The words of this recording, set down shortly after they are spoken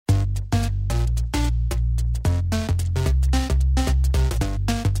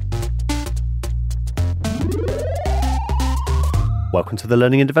Welcome to the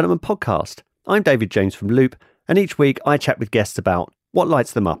Learning and Development Podcast. I'm David James from Loop, and each week I chat with guests about what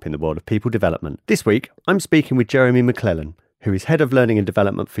lights them up in the world of people development. This week, I'm speaking with Jeremy McLellan, who is Head of Learning and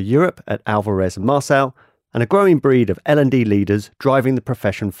Development for Europe at Alvarez & Marsal, and a growing breed of L&D leaders driving the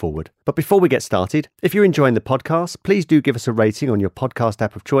profession forward. But before we get started, if you're enjoying the podcast, please do give us a rating on your podcast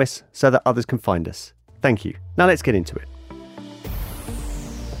app of choice so that others can find us. Thank you. Now let's get into it.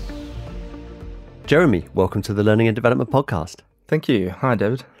 Jeremy, welcome to the Learning and Development Podcast. Thank you. Hi,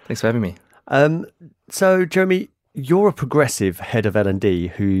 David. Thanks for having me. So, Jeremy, you're a progressive head of L&D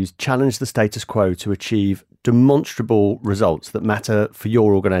who's challenged the status quo to achieve demonstrable results that matter for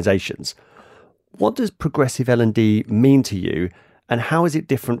your organisations. What does progressive L&D mean to you, and how is it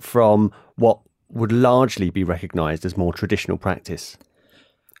different from what would largely be recognised as more traditional practice?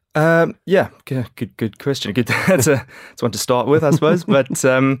 Good question. That's one to start with, I suppose. But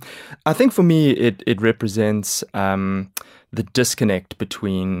I think for me, it represents the disconnect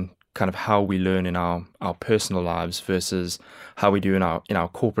between kind of how we learn in our personal lives versus how we do in our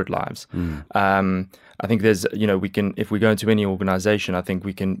corporate lives. I think there's, we can, if we go into any organization, I think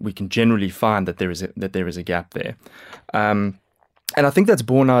we can generally find that there is a gap there. And I think that's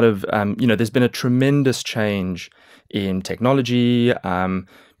born out of, there's been a tremendous change in technology,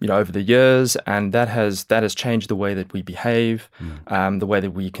 over the years, and that has changed the way that we behave, the way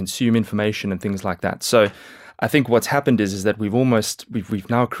that we consume information and things like that. So I think what's happened is that we've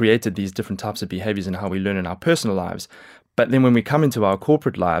now created these different types of behaviors in how we learn in our personal lives. But then when we come into our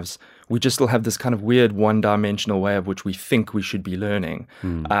corporate lives, we just still have this kind of weird one-dimensional way of which we think we should be learning,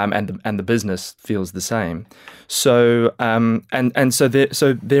 and the business feels the same. So so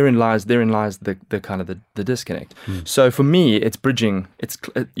therein lies the kind of the disconnect. So for me, it's bridging. It's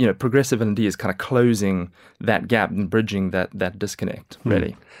progressive L&D is kind of closing that gap and bridging that disconnect,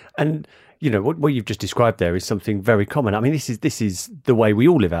 really. And what you've just described there is something very common. I mean, this is the way we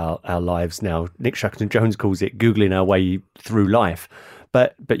all live our lives now. Nick Shackleton-Jones calls it Googling our way through life.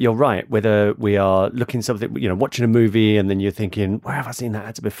 But you're right, whether we are looking something, watching a movie and then you're thinking, where have I seen that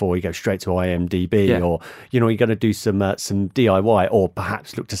ad before? You go straight to IMDb, or, you're going to do some DIY, or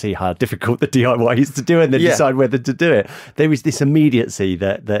perhaps look to see how difficult the DIY is to do and then decide whether to do it. There is this immediacy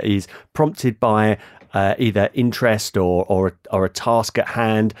that is prompted by either interest or a task at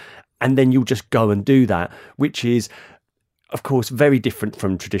hand. And then you'll just go and do that, which is, of course, very different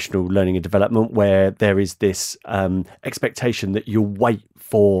from traditional learning and development, where there is this expectation that you'll wait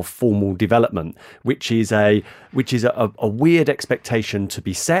for formal development, which is a weird expectation to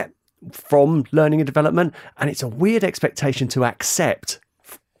be set from learning and development, and it's a weird expectation to accept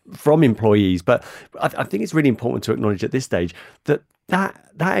from employees. But I think it's really important to acknowledge at this stage that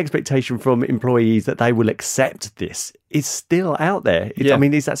expectation from employees that they will accept this is still out there. I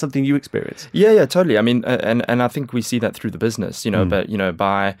mean, is that something you experience? Yeah, totally. I mean, and I think we see that through the business, but,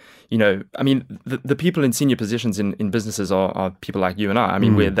 I mean, the people in senior positions in businesses are people like you and I. I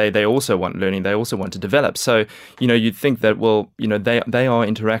mean, where they also want learning, they also want to develop. So, you'd think that, they are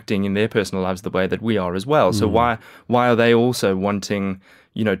interacting in their personal lives the way that we are as well. So why are they also wanting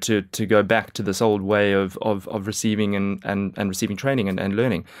to go back to this old way of receiving and receiving training and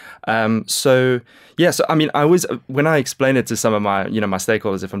learning. So I mean, when I explain it to some of my, my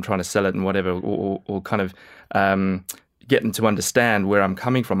stakeholders, if I'm trying to sell it and whatever, or kind of get them to understand where I'm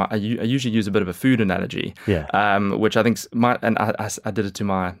coming from, I usually use a bit of a food analogy, which I think I did it to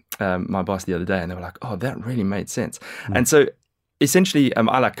my boss the other day, and they were like, oh, that really made sense. And so essentially,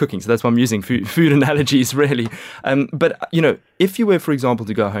 I like cooking, so that's why I'm using food analogies, really. But, if you were, for example,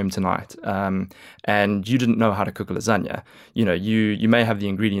 to go home tonight and you didn't know how to cook a lasagna, you may have the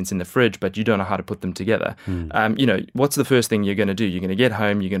ingredients in the fridge, but you don't know how to put them together. What's the first thing you're going to do? You're going to get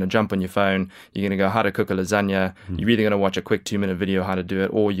home, you're going to jump on your phone, you're going to go, how to cook a lasagna. You're either going to watch a quick 2-minute video how to do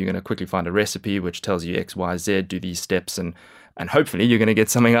it, or you're going to quickly find a recipe which tells you X, Y, Z, do these steps, and hopefully you're going to get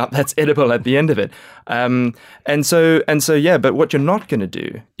something up that's edible at the end of it. But what you're not going to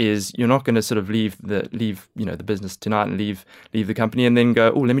do is you're not going to sort of leave the business tonight and leave the company and then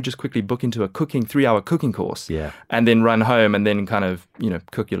go, oh, let me just quickly book into a 3-hour cooking course, and then run home and then kind of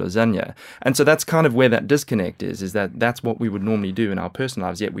cook your lasagna. And so that's kind of where that disconnect is that's what we would normally do in our personal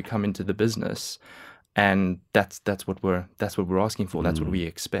lives, yet we come into the business and that's what we're asking for. That's what we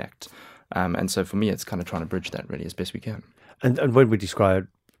expect. And so for me, it's kind of trying to bridge that really as best we can. And when we describe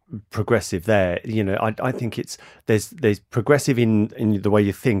progressive there, I think there's progressive in the way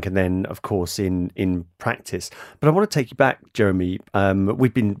you think, and then of course in practice. But I want to take you back, Jeremy.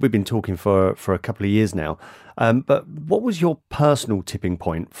 We've been talking for a couple of years now. But what was your personal tipping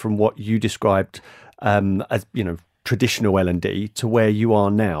point from what you described as traditional L&D to where you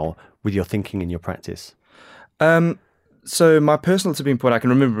are now with your thinking and your practice? So my personal tipping point, I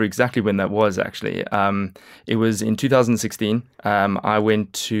can remember exactly when that was actually. It was in 2016. I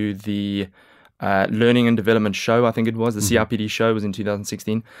went to the Learning and Development Show, I think it was. The CRPD show was in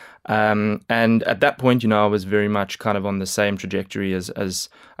 2016. And at that point, I was very much kind of on the same trajectory as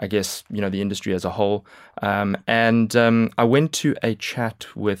I guess, the industry as a whole. And I went to a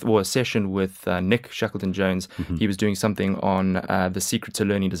session with Nick Shackleton-Jones. He was doing something on the secret to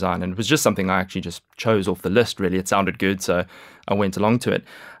learning design. And it was just something I actually just chose off the list, really. It sounded good, so I went along to it.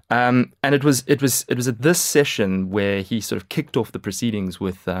 And it was at this session where he sort of kicked off the proceedings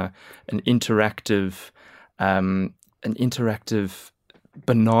with an interactive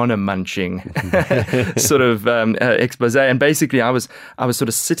banana munching sort of expose. And basically, I was sort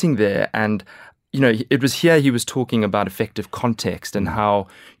of sitting there, and it was here he was talking about effective context and how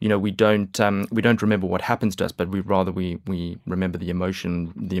we don't remember what happens to us, but we remember the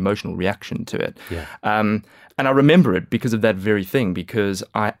emotional reaction to it. Yeah. And I remember it because of that very thing, because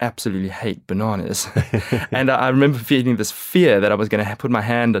I absolutely hate bananas. And I remember feeling this fear that I was going to put my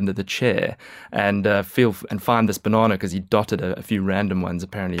hand under the chair and find this banana, because he dotted a few random ones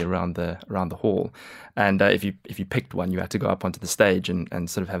apparently around the hall. And if you picked one, you had to go up onto the stage and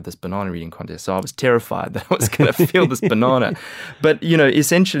sort of have this banana eating contest. So I was terrified that I was going to feel this banana. But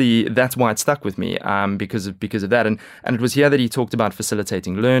essentially that's why it stuck with me, because of that. And it was here that he talked about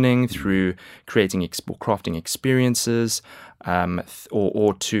facilitating learning through creating crafting experiences, those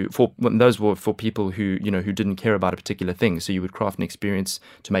were for people who didn't care about a particular thing. So you would craft an experience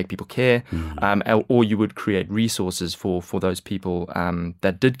to make people care, or you would create resources for those people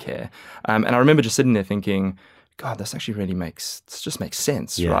that did care. And I remember just sitting there thinking, God, this actually really makes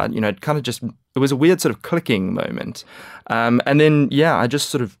sense, right? It was a weird sort of clicking moment. And then I just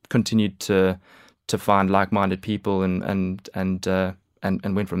sort of continued to find like-minded people and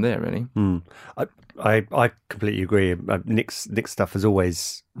went from there, really. I completely agree. Nick's stuff has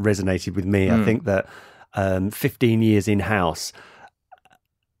always resonated with me. I think that 15 years in-house,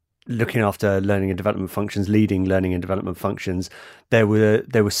 looking after learning and development functions, leading learning and development functions, there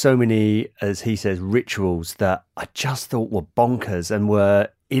were so many, as he says, rituals that I just thought were bonkers and were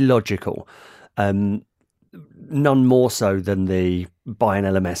illogical. None more so than the buy an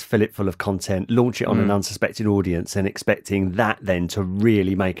LMS, fill it full of content, launch it on an unsuspecting audience, and expecting that then to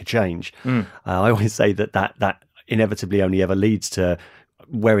really make a change. I always say that inevitably only ever leads to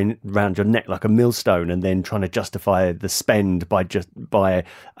wearing around your neck like a millstone and then trying to justify the spend by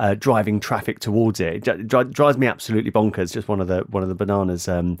driving traffic towards it. It drives me absolutely bonkers. Just one of the bananas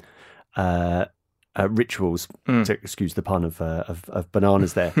rituals, to excuse the pun of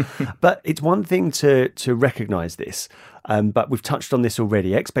bananas there. But it's one thing to recognise this, but we've touched on this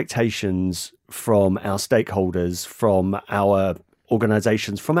already. Expectations from our stakeholders, from our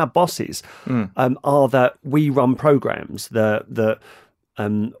organisations, from our bosses, are that we run programs, that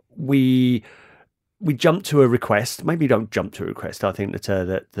we jump to a request. Maybe don't jump to a request. I think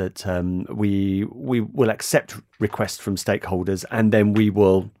that we will accept requests from stakeholders, and then we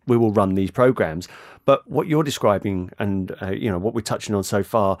will run these programs. But what you're describing, and what we're touching on so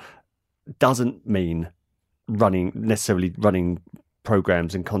far, doesn't mean necessarily running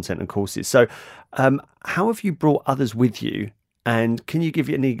programs and content and courses. So, how have you brought others with you? And can you give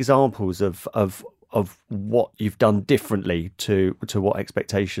any examples of what you've done differently to what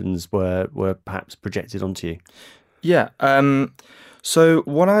expectations were perhaps projected onto you? Yeah. So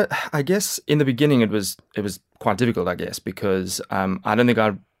what I guess in the beginning it was quite difficult, I guess, because I don't think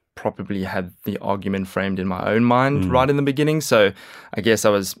I probably had the argument framed in my own mind right in the beginning. So I guess I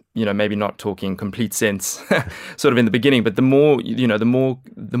was, maybe not talking complete sense sort of in the beginning, but the more you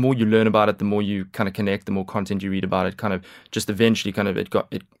learn about it, the more you kind of connect, the more content you read about it, kind of just eventually kind of I got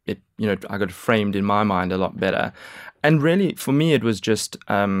it framed in my mind a lot better. And really for me, it was just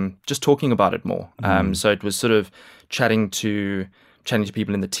talking about it more. So it was sort of chatting to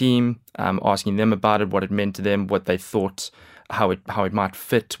people in the team, asking them about it, what it meant to them, what they thought, how it might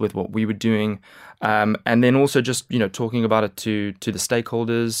fit with what we were doing, and then also just talking about it to the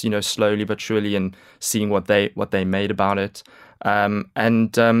stakeholders, slowly but surely, and seeing what they made about it, and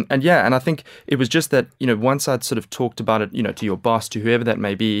I think it was just that once I'd sort of talked about it, to your boss, to whoever that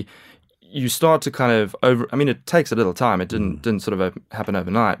may be, you start to kind of it takes a little time. It didn't sort of happen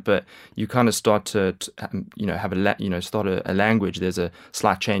overnight, but you kind of start to have start a language. There's a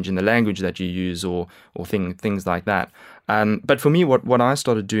slight change in the language that you use or things like that. But for me, what I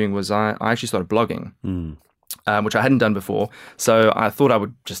started doing was I actually started blogging, which I hadn't done before. So I thought I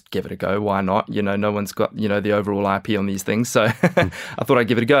would just give it a go. Why not? No one's got the overall IP on these things, so I thought I'd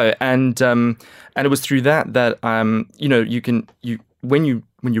give it a go. And it was through that when you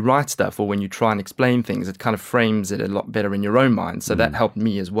write stuff or when you try and explain things, it kind of frames it a lot better in your own mind. So that helped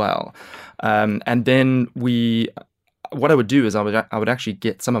me as well. And then what I would do is I would actually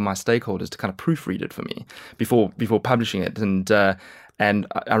get some of my stakeholders to kind of proofread it for me before publishing it. And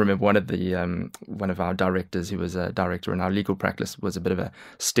I remember one of our directors, who was a director in our legal practice, was a bit of a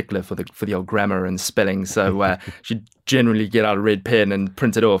stickler for the old grammar and spelling. So she'd generally get out a red pen and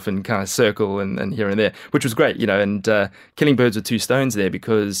print it off and kind of circle and here and there, which was great, and killing birds with two stones there,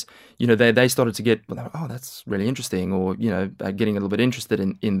 because they started to get, oh, that's really interesting, or getting a little bit interested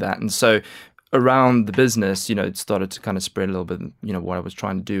in that. And so around the business, it started to kind of spread a little bit, what I was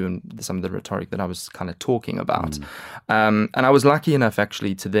trying to do and some of the rhetoric that I was kind of talking about. And I was lucky enough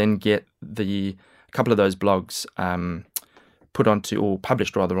actually to then get a couple of those blogs put onto, or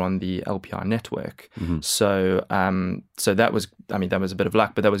published rather, on the LPI network. So that was a bit of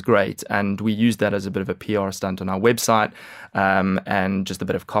luck, but that was great. And we used that as a bit of a PR stunt on our website, and just a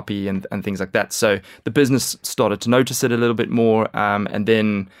bit of copy and things like that. So the business started to notice it a little bit more, and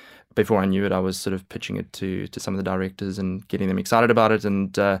then before I knew it, I was sort of pitching it to some of the directors and getting them excited about it,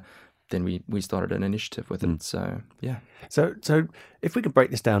 and then we started an initiative with it. So yeah. So if we could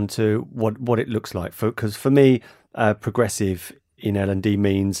break this down to what it looks like, because for me, progressive in L&D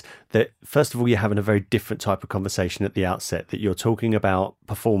means that first of all, you're having a very different type of conversation at the outset, that you're talking about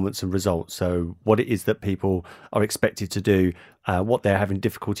performance and results. So what it is that people are expected to do, what they're having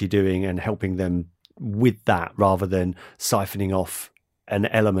difficulty doing, and helping them with that, rather than siphoning off an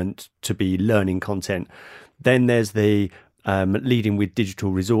element to be learning content. Then there's the leading with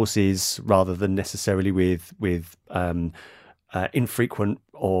digital resources rather than necessarily with infrequent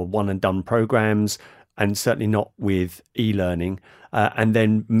or one and done programs, and certainly not with e-learning. And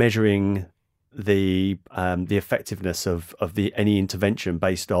then measuring the effectiveness of any intervention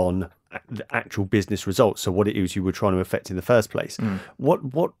based on the actual business results. So what it is you were trying to affect in the first place.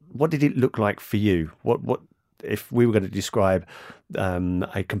 What did it look like for you? What if we were going to describe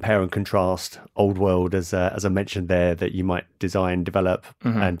a compare and contrast old world, as I mentioned there, that you might design, develop,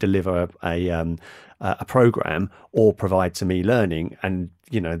 and deliver a program or provide some e-learning, and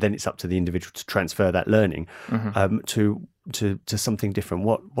then it's up to the individual to transfer that learning to something different.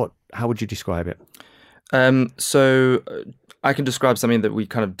 How would you describe it? So I can describe something that we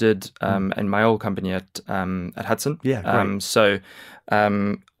kind of did in my old company at Hudson. Yeah, great.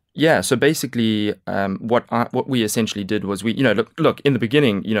 So basically, what we essentially did was we, look in the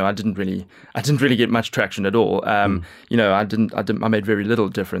beginning, I didn't really get much traction at all. I made very little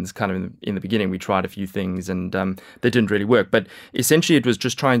difference kind of in the beginning. We tried a few things and they didn't really work. But essentially, it was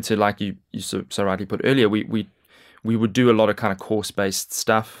just trying to, like you so rightly put earlier, we would do a lot of kind of course-based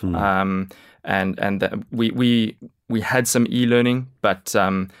stuff, and we had some e-learning, but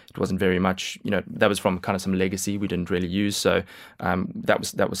it wasn't very much. That was from kind of some legacy we didn't really use. So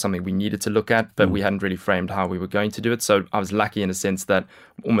that was something we needed to look at, but we hadn't really framed how we were going to do it. So I was lucky in a sense that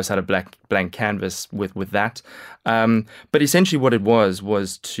almost had a blank canvas with that. But essentially, what it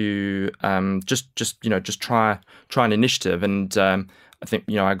was to just try an initiative. And I think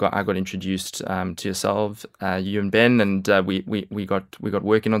I got introduced to yourself, you and Ben, and we got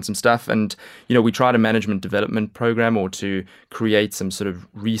working on some stuff, and we tried a management development program, or to create some sort of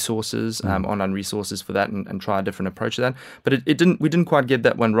resources, online resources for that, and try a different approach to that. But we didn't quite get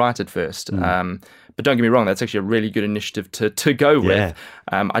that one right at first. But don't get me wrong, that's actually a really good initiative to go with.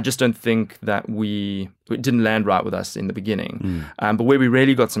 I just don't think that it didn't land right with us in the beginning. But where we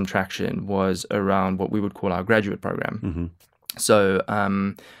really got some traction was around what we would call our graduate program. So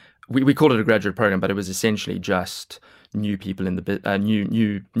we called it a graduate program, but it was essentially just new people in the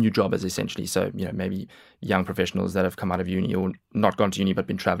new jobbers, essentially. So maybe young professionals that have come out of uni or not gone to uni but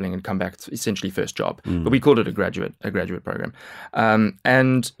been traveling and come back, to essentially first job. But we called it a graduate program,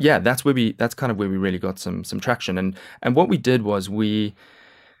 and that's kind of where we really got some traction. And what we did was we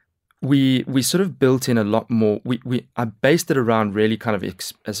sort of built in a lot more. I based it around really kind of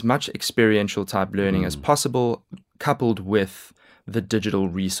as much experiential type learning as possible, coupled with the digital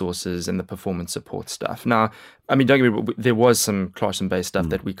resources and the performance support stuff. Now, I mean, don't get me wrong, there was some classroom-based stuff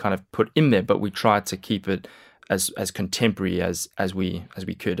that we kind of put in there, but we tried to keep it as contemporary as we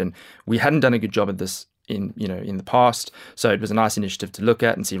could. And we hadn't done a good job at this in the past, so it was a nice initiative to look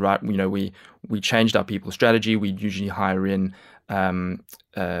at and see. Right, we changed our people strategy. We usually hire in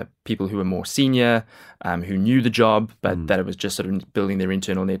people who were more senior, who knew the job, but that it was just sort of building their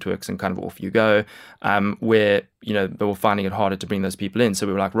internal networks and kind of off you go, where they were finding it harder to bring those people in. So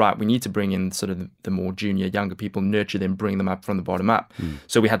we were like, right, we need to bring in sort of the more junior, younger people, nurture them, bring them up from the bottom up.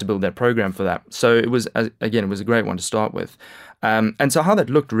 So we had to build that program for that. So it was a great one to start with. And so how that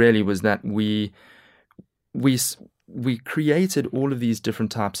looked really was that we we created all of these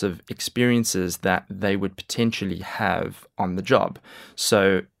different types of experiences that they would potentially have on the job.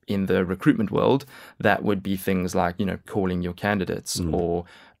 So in the recruitment world, that would be things like, calling your candidates or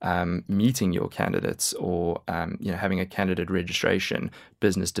meeting your candidates or, having a candidate registration,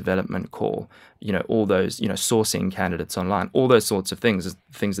 business development call, all those, sourcing candidates online, all those sorts of things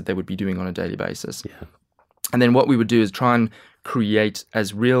that they would be doing on a daily basis. Yeah. And then what we would do is try and create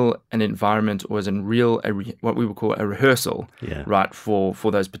as real an environment or as what we would call a rehearsal, right, for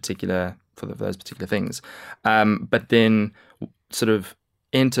those particular things. But then sort of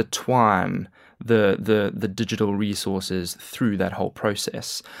intertwine the digital resources through that whole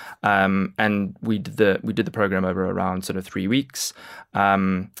process. And we did the program over around sort of 3 weeks.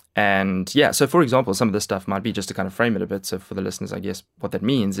 So for example, some of the stuff might be, just to kind of frame it a bit, so for the listeners, I guess what that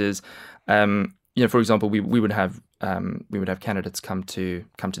means is, for example, we would have candidates come to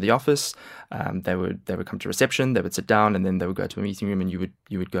the office. They would come to reception. They would sit down, and then they would go to a meeting room, and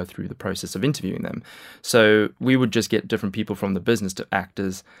you would go through the process of interviewing them. So we would just get different people from the business to act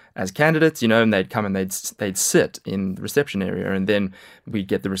as candidates, and they'd come and they'd sit in the reception area, and then we'd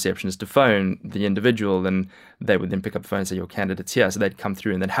get the receptionist to phone the individual, and they would then pick up the phone and say, "Your candidate's here." So they'd come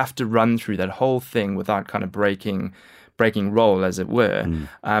through, and they'd have to run through that whole thing without kind of breaking role, as it were.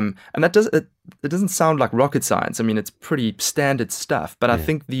 And that doesn't sound like rocket science. I mean, it's pretty standard stuff. But I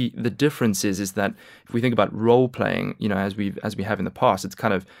think the difference is that if we think about role playing, as we have in the past, it's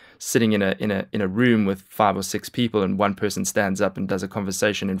kind of sitting in a room with 5 or 6 people, and one person stands up and does a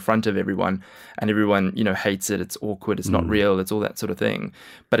conversation in front of everyone, and everyone hates it. It's awkward. It's not real. It's all that sort of thing.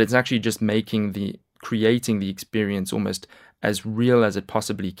 But it's actually just creating the experience almost as real as it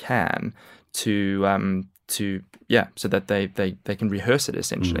possibly can so that they can rehearse it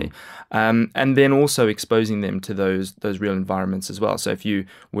essentially, and then also exposing them to those real environments as well. So if you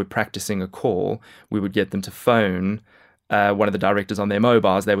were practicing a call, we would get them to phone one of the directors on their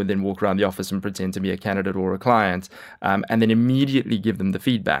mobiles. They would then walk around the office and pretend to be a candidate or a client, and then immediately give them the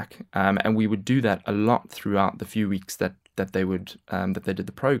feedback. And we would do that a lot throughout the few weeks that they did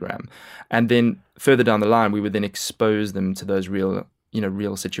the program, and then further down the line, we would then expose them to those real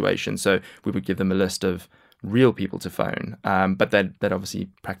situations. So we would give them a list of real people to phone, but they'd obviously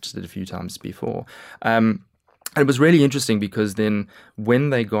practiced it a few times before. And it was really interesting because then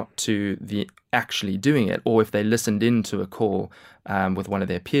when they got to the actually doing it, or if they listened into a call with one of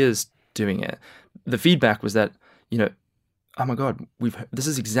their peers doing it, the feedback was that, oh my God, this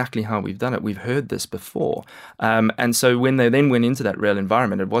is exactly how we've done it. We've heard this before. And so when they then went into that real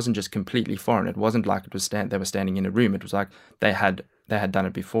environment, it wasn't just completely foreign. It wasn't like they were standing in a room. It was like they had done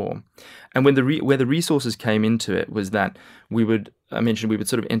it before. And where the resources came into it was that we would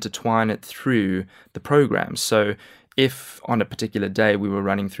sort of intertwine it through the program. So if on a particular day we were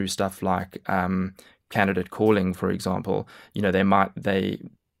running through stuff like candidate calling, for example,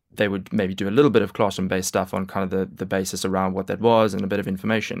 they would maybe do a little bit of classroom-based stuff on kind of the basis around what that was and a bit of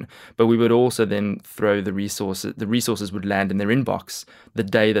information. But we would also then throw the resources. The resources would land in their inbox the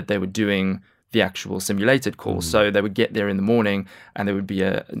day that they were doing the actual simulated call. So they would get there in the morning, and there would be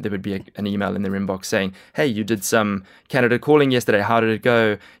an email in their inbox saying, "Hey, you did some candidate calling yesterday. How did it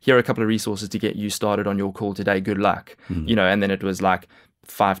go? Here are a couple of resources to get you started on your call today. Good luck." And then it was like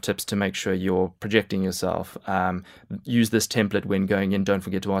 5 tips to make sure you're projecting yourself. Use this template when going in. Don't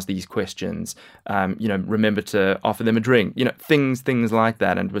forget to ask these questions. Remember to offer them a drink. Things like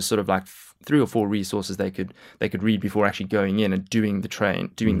that. And it was sort of like 3 or 4 resources they could read before actually going in and doing the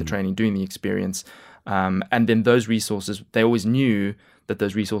training, doing the experience. And then those resources, they always knew that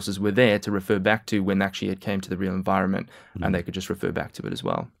those resources were there to refer back to when actually it came to the real environment, and they could just refer back to it as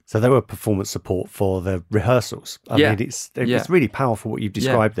well. So they were performance support for the rehearsals. I mean, it's really powerful what you've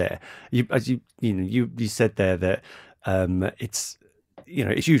described there. You said there that it's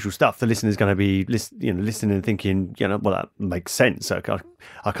usual stuff. The listener's going to be listening and thinking, well, that makes sense. I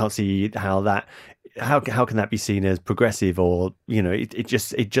can't see how can that be seen as progressive, or it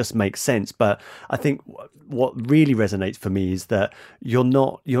just makes sense. But I think what really resonates for me is that you're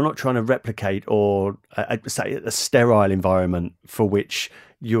not trying to replicate or say a sterile environment for which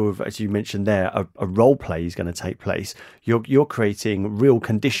as you mentioned there, a role play is going to take place. You're creating real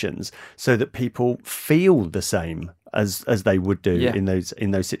conditions so that people feel the same as they would do in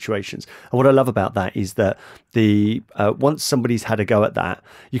those situations. And what I love about that is that once somebody's had a go at that,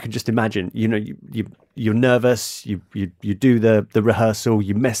 you can just imagine, you're nervous, you do the rehearsal,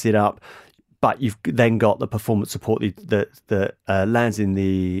 you mess it up, but you've then got the performance support that lands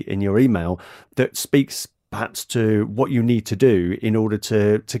in your email that speaks perhaps to what you need to do in order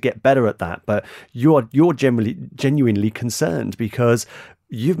to get better at that. But you're genuinely concerned because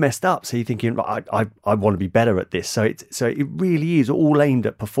you've messed up. So you're thinking, I want to be better at this. So it really is all aimed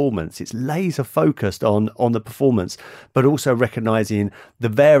at performance. It's laser focused on the performance, but also recognizing the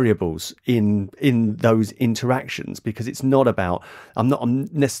variables in those interactions, because it's not about, I'm not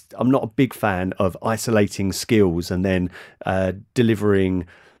a big fan of isolating skills and then delivering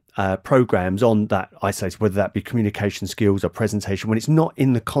programs on that isolated, whether that be communication skills or presentation, when it's not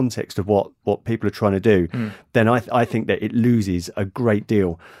in the context of what people are trying to do. Then I think that it loses a great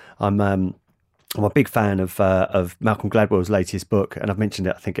deal. I'm a big fan of Malcolm Gladwell's latest book, and I've mentioned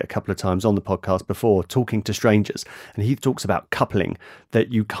it, I think, a couple of times on the podcast before, Talking to Strangers. And he talks about coupling,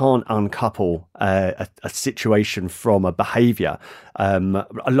 that you can't uncouple a situation from a behaviour. A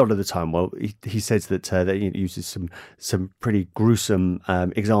lot of the time, well, he says that he uses some pretty gruesome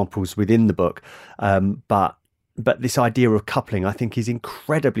examples within the book, but this idea of coupling, I think, is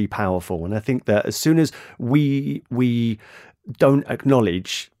incredibly powerful. And I think that as soon as we don't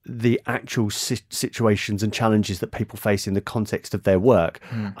acknowledge the actual situations and challenges that people face in the context of their work,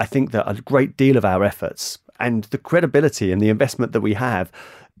 I think that a great deal of our efforts and the credibility and the investment that we have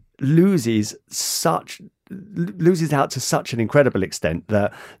loses out to such an incredible extent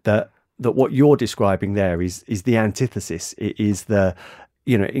that what you're describing there is the antithesis. It is the,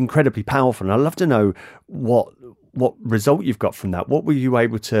 incredibly powerful. And I'd love to know what result you've got from that. What were you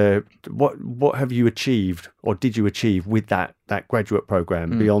able to, what have you achieved, or did you achieve with that graduate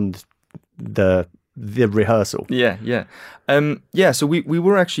program beyond the rehearsal? Yeah. So we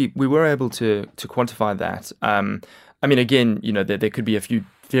were able to quantify that. I mean, again, there could be a few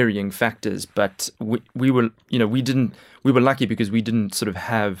varying factors, but we were lucky because we didn't sort of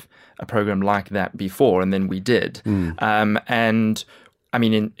have a program like that before, and then we did. And I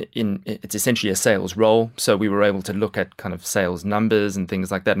mean, it's essentially a sales role, so we were able to look at kind of sales numbers and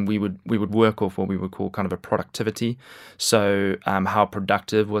things like that, and we would work off what we would call kind of a productivity. So how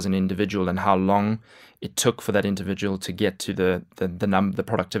productive was an individual, and how long it took for that individual to get to the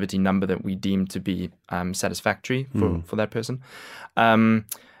productivity number that we deemed to be satisfactory for that person.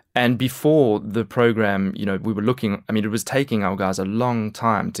 And before the program, we were looking, I mean, it was taking our guys a long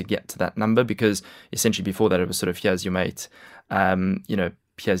time to get to that number, because essentially before that it was sort of, here's your mate,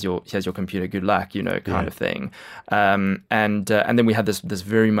 here's your computer, good luck, kind of thing. And then we had this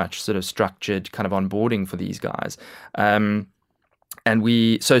very much sort of structured kind of onboarding for these guys. And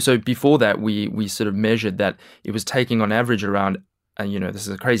so before that, we sort of measured that it was taking on average around, this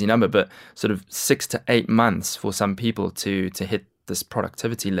is a crazy number, but sort of 6 to 8 months for some people to hit this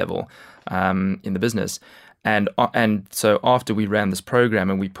productivity level in the business. And so after we ran this program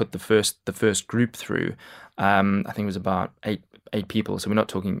and we put the first group through, I think it was about eight people, so we're not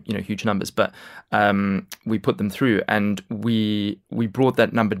talking huge numbers, but we put them through, and we brought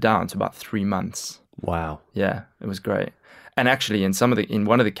that number down to about 3 months. Wow. Yeah, it was great. And actually, in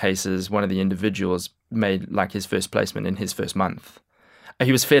one of the cases, one of the individuals made like his first placement in his first month.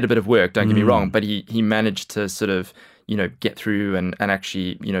 He was fed a bit of work, don't get me wrong, but he managed to sort of get through and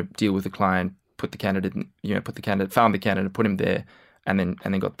actually deal with the client, found the candidate, put him there, and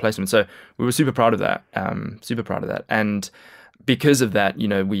then got the placement. So we were super proud of that. And because of that,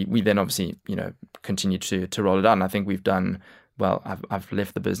 we then obviously continued to roll it out. And I think we've done well. I've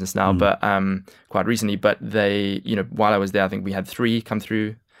left the business now, but quite recently. But they, while I was there, I think we had 3 come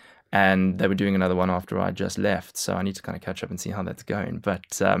through, and they were doing another one after I just left. So I need to kind of catch up and see how that's going. But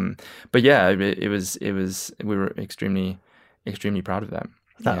yeah, it was we were extremely proud of that.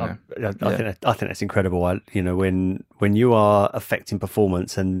 I think that's incredible. When you are affecting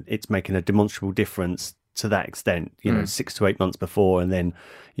performance and it's making a demonstrable difference to that extent, 6 to 8 months before, and then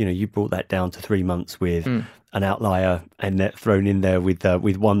you brought that down to 3 months with an outlier and that thrown in there with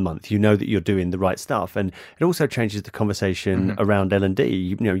 1 month. That you're doing the right stuff, and it also changes the conversation around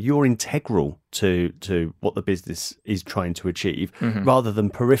L&D. You're integral to what the business is trying to achieve, rather than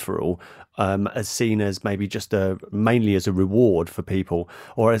peripheral, as seen as maybe just mainly as a reward for people,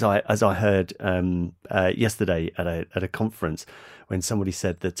 or as I heard yesterday at a conference when somebody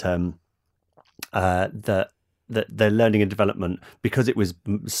said that that their learning and development, because it was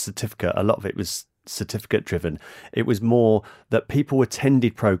certificate, a lot of it was certificate driven. It was more that people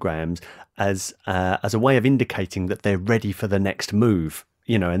attended programs as a way of indicating that they're ready for the next move.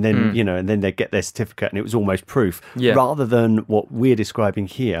 And then they get their certificate, and it was almost proof, rather than what we're describing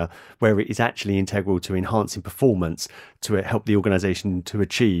here, where it is actually integral to enhancing performance to help the organisation to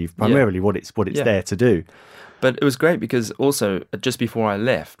achieve primarily what it's there to do. But it was great because also just before I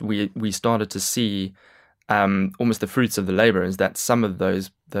left, we started to see almost the fruits of the labor is that some of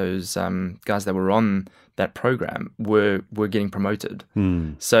those guys that were on that program were getting promoted.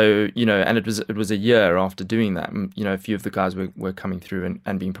 So, and it was a year after doing that, a few of the guys were coming through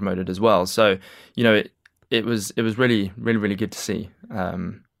and being promoted as well. So, it was really, really, really good to see.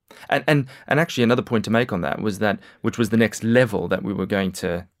 And actually another point to make on that was that, which was the next level that we were going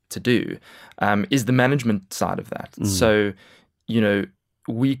to do, is the management side of that. So,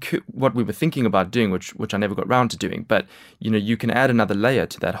 what we were thinking about doing, which I never got round to doing, but you can add another layer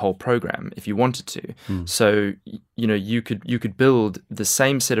to that whole program if you wanted to. So you could build the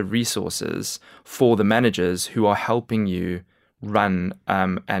same set of resources for the managers who are helping you run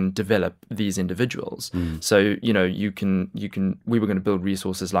and develop these individuals. So you can we were going to build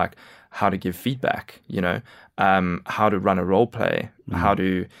resources like how to give feedback, how to run a role play, how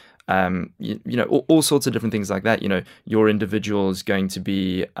to all sorts of different things like that. Your individual is going to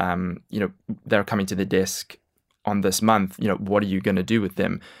be, they're coming to the desk on this month. What are you going to do with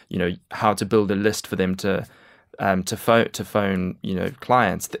them? How to build a list for them to phone,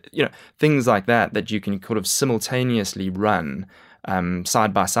 clients. Things like that you can kind of simultaneously run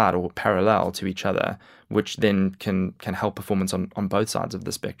side by side or parallel to each other, which then can help performance on both sides of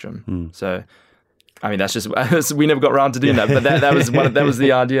the spectrum. So. I mean, that's just we never got around to doing that, but that was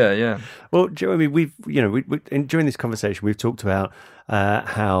the idea, yeah. Well, Jeremy, during this conversation, we've talked about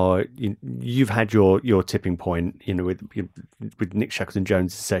how you've had your tipping point, with Nick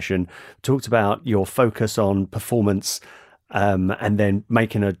Shackleton-Jones' session. Talked about your focus on performance, and then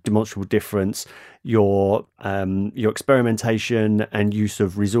making a demonstrable difference. Your experimentation and use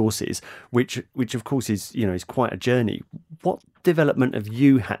of resources, which of course is quite a journey. What development have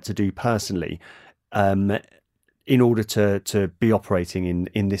you had to do personally? In order to be operating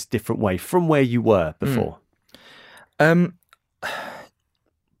in this different way from where you were before?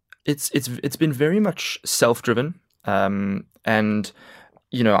 It's been very much self-driven, and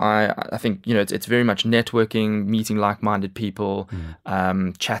I think it's very much networking, meeting like-minded people,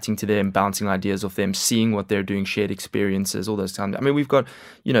 chatting to them, bouncing ideas off them, seeing what they're doing, shared experiences, all those kinds. I mean, we've got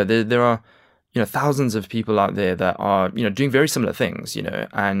there are thousands of people out there that are, doing very similar things,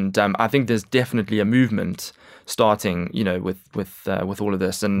 and I think there's definitely a movement starting, with all of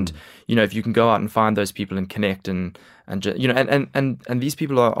this. And, if you can go out and find those people and connect and these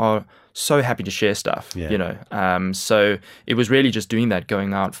people are so happy to share stuff, so it was really just doing that,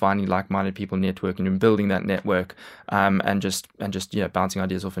 going out, finding like-minded people, networking and building that network, and just bouncing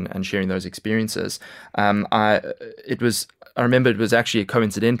ideas off and sharing those experiences. I remember it was actually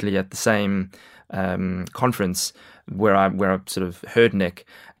coincidentally at the same conference where I sort of heard Nick,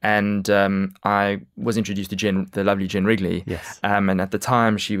 and I was introduced to the lovely Jen Wrigley. Yes. And at the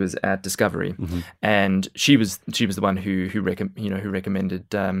time she was at Discovery, and she was the one who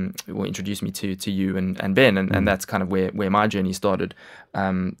recommended or introduced me to you and Ben, and that's kind of where my journey started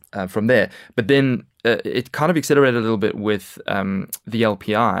from there. But then it kind of accelerated a little bit with the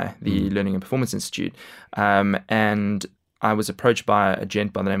LPI, the Learning and Performance Institute, and I was approached by a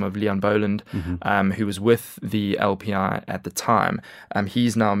gent by the name of Leon Boland, who was with the LPI at the time.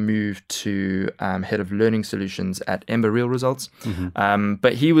 He's now moved to head of learning solutions at Ember Real Results.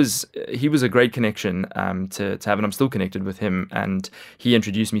 But he was a great connection to have, and I'm still connected with him. And he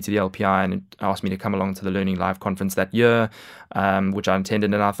introduced me to the LPI and asked me to come along to the Learning Live conference that year, which I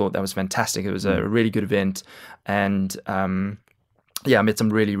attended, and I thought that was fantastic. It was a really good event, and I met some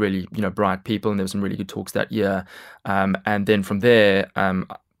really, really, bright people, and there were some really good talks that year. And then from there,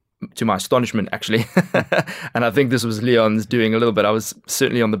 to my astonishment, actually, and I think this was Leon's doing a little bit, I was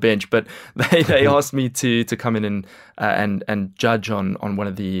certainly on the bench, but they asked me to come in and judge on one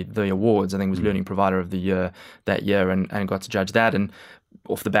of the awards. I think it was Learning Provider of the Year that year, and got to judge that. And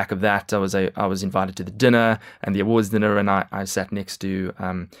off the back of that, I was invited to the dinner and the awards dinner, and I sat next to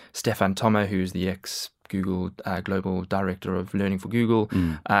Stefan Thoma, who's the Google Global Director of Learning for Google,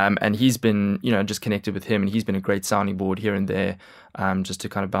 and he's been, just connected with him, and he's been a great sounding board here and there, just to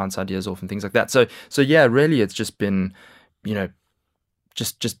kind of bounce ideas off and things like that. So yeah, really, it's just been,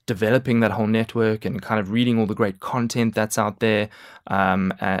 just developing that whole network and kind of reading all the great content that's out there,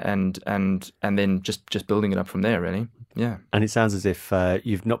 and then just building it up from there, really. Yeah, and it sounds as if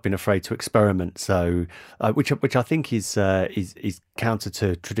you've not been afraid to experiment. So, which I think is counter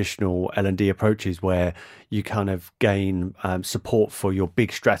to traditional L&D approaches, where you kind of gain support for your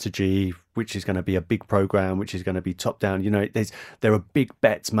big strategy, which is going to be a big program, which is going to be top down. There are big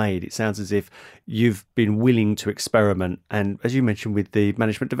bets made. It sounds as if you've been willing to experiment, and as you mentioned with the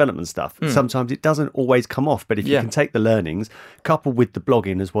management development stuff, sometimes it doesn't always come off. But if you can take the learnings, coupled with the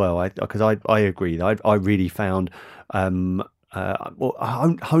blogging as well, because I agree, I really found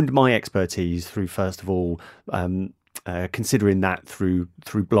honed my expertise through, first of all, considering that through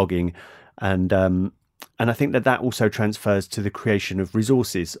blogging, and I think that also transfers to the creation of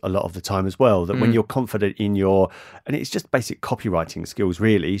resources a lot of the time as well. That when you're confident in and it's just basic copywriting skills,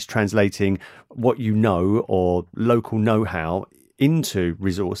 really, it's translating what you know or local know-how into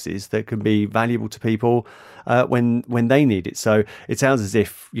resources that can be valuable to people when they need it. So it sounds as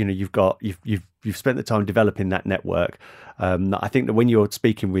if you've spent the time developing that network. I think that when you're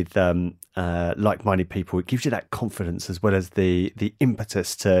speaking with like-minded people, it gives you that confidence as well as the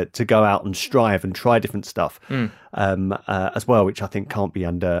impetus to go out and strive and try different stuff as well, which I think can't be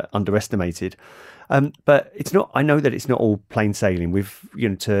underestimated. But it's not. I know that it's not all plain sailing.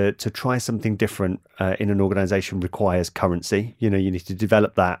 To try something different in an organisation requires currency. You need to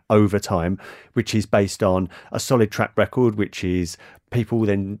develop that over time, which is based on a solid track record, which is people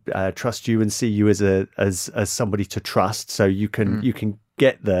then trust you and see you as somebody to trust, so you can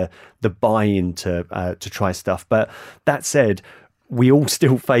get the buy-in to try stuff. But that said, we all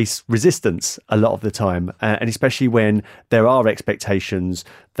still face resistance a lot of the time, and especially when there are expectations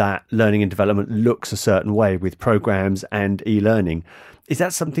that learning and development looks a certain way with programs and e-learning. Is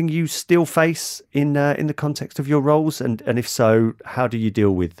that something you still face in the context of your roles? And if so, how do you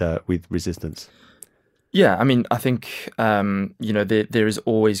deal with resistance? Yeah, I mean, I think there is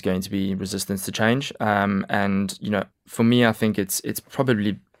always going to be resistance to change, and for me, I think it's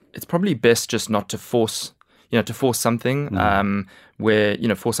probably best just not to force something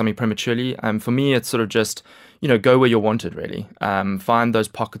force something prematurely. For me, it's sort of just go where you're wanted, really. Find those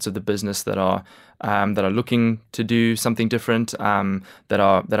pockets of the business that are looking to do something different, that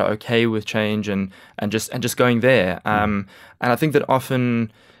are okay with change, and just going there. And I think that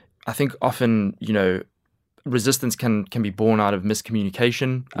often resistance can be born out of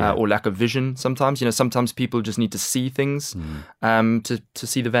miscommunication or lack of vision. Sometimes people just need to see things to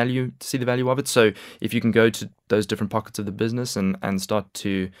see the value of it. So if you can go to those different pockets of the business and start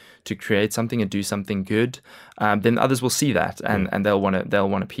to create something and do something good, then others will see that and they'll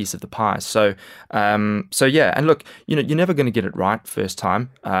want a piece of the pie. So yeah, and look, you're never going to get it right first time.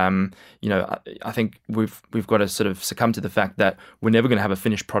 I think we've got to sort of succumb to the fact that we're never going to have a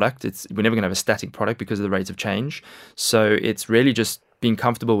finished product. We're never going to have a static product because of the rates of change. So it's really just being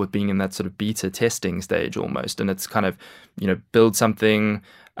comfortable with being in that sort of beta testing stage almost, and it's kind of build something,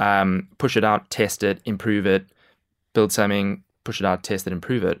 push it out, test it, improve it. Build something, push it out, test it,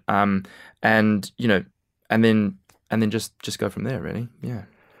 improve it, and then just go from there, really. Yeah.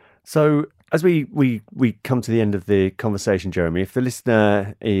 So as we come to the end of the conversation, Jeremy, if the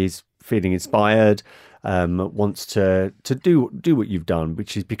listener is feeling inspired, wants to do what you've done,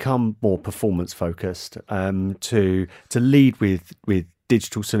 which is become more performance focused, to lead with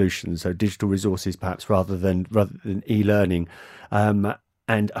digital solutions, so digital resources perhaps rather than e-learning,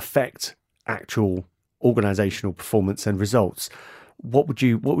 and affect actual organizational performance and results, what would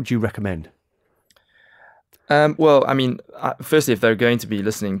you recommend? Well, I mean, firstly, if they're going to be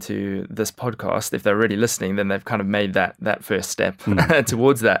listening to this podcast, if they're already listening, then they've kind of made that first step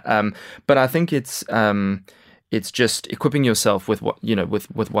towards that. But I think it's just equipping yourself with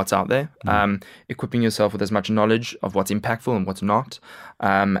with what's out there, equipping yourself with as much knowledge of what's impactful and what's not,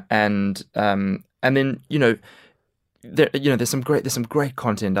 and then there's some great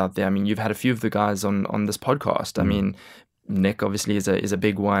content out there. I mean, you've had a few of the guys on this podcast. I mean, Nick obviously is a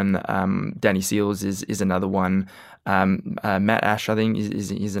big one. Danny Seals is another one. Matt Ash, I think,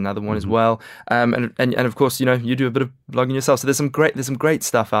 is another one as well. And of course, you do a bit of blogging yourself. So there's some great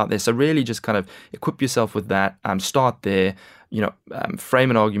stuff out there. So really, just kind of equip yourself with that. Start there. Frame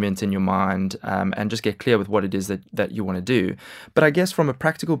an argument in your mind, and just get clear with what it is that you want to do. But I guess from a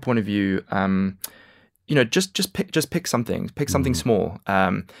practical point of view, just pick something. Pick something small.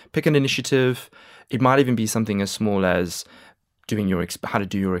 Pick an initiative. It might even be something as small as doing how to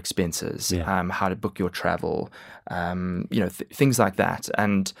do your expenses, how to book your travel, things like that,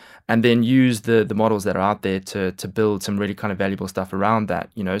 and then use the models that are out there to build some really kind of valuable stuff around that.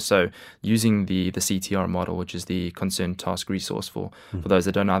 So using the CTR model, which is the Concerned Task Resource for those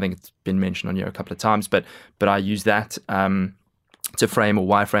that don't know, I think it's been mentioned on here a couple of times, but I use that to frame or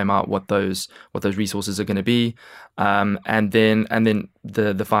wireframe out what those resources are going to be, and then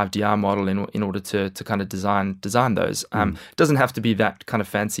the 5DR model in order to kind of design those. It doesn't have to be that kind of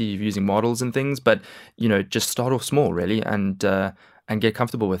fancy using models and things, but just start off small really, and get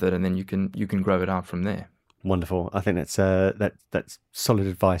comfortable with it, and then you can grow it out from there. Wonderful. I think that's solid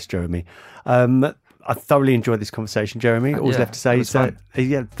advice, Jeremy. I thoroughly enjoyed this conversation, Jeremy. All left to say is thank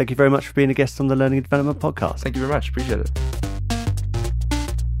you very much for being a guest on the Learning and Development Podcast. Thank you very much. Appreciate it.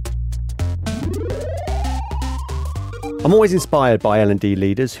 I'm always inspired by L&D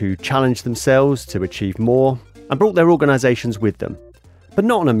leaders who challenged themselves to achieve more and brought their organisations with them, but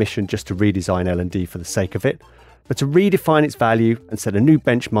not on a mission just to redesign L&D for the sake of it, but to redefine its value and set a new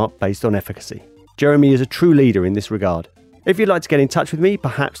benchmark based on efficacy. Jeremy is a true leader in this regard. If you'd like to get in touch with me,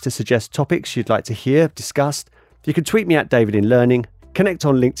 perhaps to suggest topics you'd like to hear discussed, you can tweet me at David in Learning, connect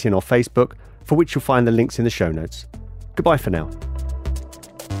on LinkedIn or Facebook, for which you'll find the links in the show notes. Goodbye for now.